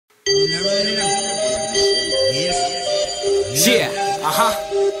Yeah,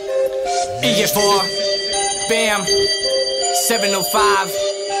 EFR, B.A.M, 705,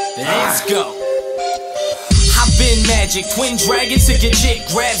 let's go. I've been magic, twin dragons to get chick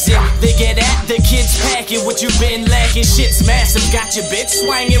grabs it. They get at the kids packing what you been lacking. Shit's massive, got your bitch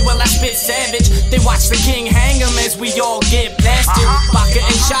swanging while I spit savage. They watch the king hang 'em as we all get blasted. Vodka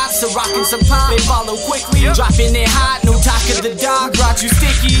and shots, so rockin' some pop. They follow quickly, dropping it hot. No talk of the dog, brought you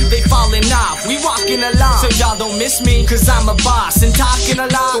sticky. They falling off, we walking along, so y'all don't miss me, cause I'm a boss and talking a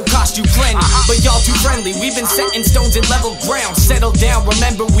lot gon' cost you plenty. But y'all too friendly, we've been setting stones in level ground. Settle down,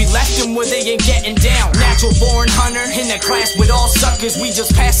 remember we left them where they ain't getting down. Natural born hunter in the class with all suckers, we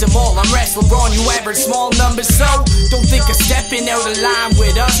just pass them all. I'm wrestling LeBron, you average small numbers, so don't think of stepping out of line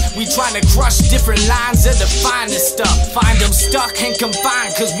with us. We tryna crush different lines of the finest stuff. Find them stuck and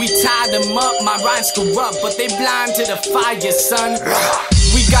confined, cause we tied them up. My rhymes corrupt, but they blind to the fire, son.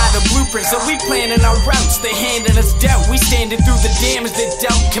 We got a blueprint, so we planning our routes. They handing us doubt, we standing through the damage they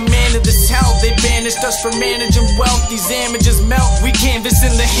dealt. Commanded this hell, they banished us for managing wealth. These images melt, we canvas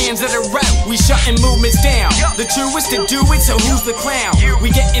in the hands of the route. We shutting movements down, the truest to do it, so who's the clown?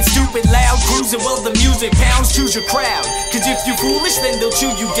 We getting stupid loud, cruising while the music pounds. Choose your crowd, cause if you foolish then they'll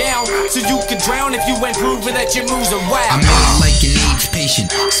chew you down. So you could drown if you ain't proving that your moves are wild. I'm out like an AIDS patient,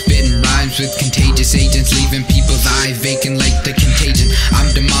 spitting rhymes with contagious agents, leaving people's eyes vacant like the contagion.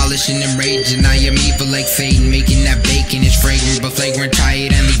 I'm demolishing and raging, I am evil like Satan, making that bacon is fragrant but flagrant. Try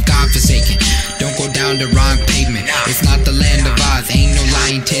it and leave God-forsaken. Don't go down the wrong pavement, it's not the land of Oz. Ain't no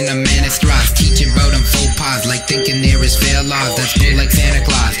lying tin, a man is Ross. Teaching about them faux pas, like thinking there is fair laws. That's cool like Santa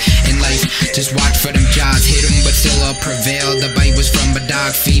Claus. In life, just watch for them jobs. Hit them but still I'll prevail. The bite was from a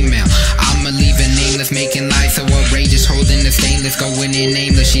dog female. I'ma leave it nameless, making life so outrageous. Holding the stainless, going in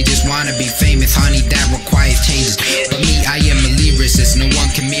nameless. She just wanna be famous, honey, that requires changes. But me, I am a lyricist, no one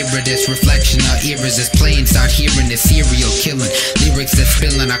can mirror this. Reflection of eras is playing, start hearing this serial killing. Lyrics that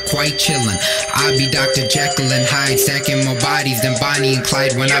spilling are quite chillin'. I be Dr. Jekyll and Hyde, stacking more bodies than Bonnie and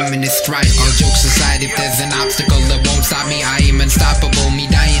Clyde when I'm in this stride. All jokes aside, if there's an obstacle that won't stop me, I am unstoppable. Me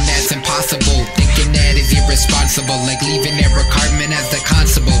dying, that's impossible. Thinking that is irresponsible, like leaving Eric Cartman as the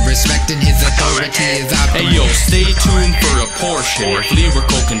constable. Respecting his authority is optional. Hey yo, stay tuned for a portion of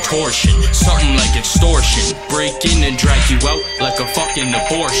lyrical contortion, something like extortion. Break in and drag you out like a fucking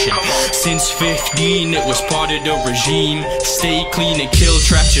abortion. Since 15 it was part of the regime. Stay clean and kill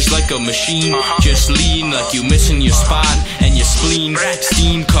tracks just like a machine. Just lean like you missing your spine and your spleen.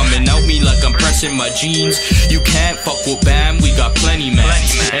 Steam coming out me like I'm pressing my jeans. You can't fuck with B.A.M, we got plenty man.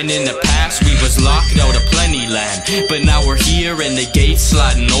 And in the past we was locked out of plenty land, but now we're here and the gates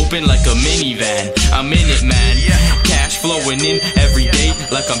sliding open like a minivan. I'm in it, man. Cash flowing in every day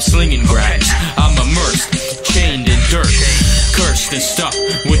like I'm slinging grams. I'm immersed, chained in dirt, cursed and stuck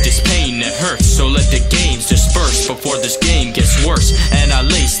with this pain that hurts. So let the games disperse before this game gets worse. And I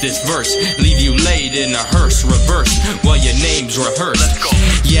lace this verse, leave you laid in a hearse, reversed while your name's rehearsed.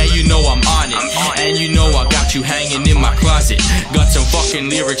 Yeah, you know I'm on it, and you know I got you hanging in my closet. Got some fucking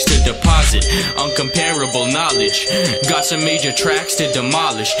lyrics to deposit, uncomparable knowledge. Got some major tracks to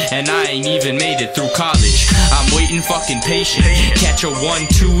demolish, and I ain't even made it through college. I'm waiting fucking patient, catch a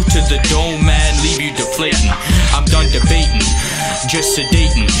 1-2 to the dome, man, leave you deflating. I'm done debating, just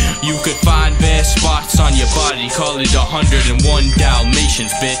sedating. You could find bare spots on your body, call it 101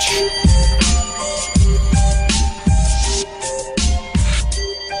 Dalmatians, bitch.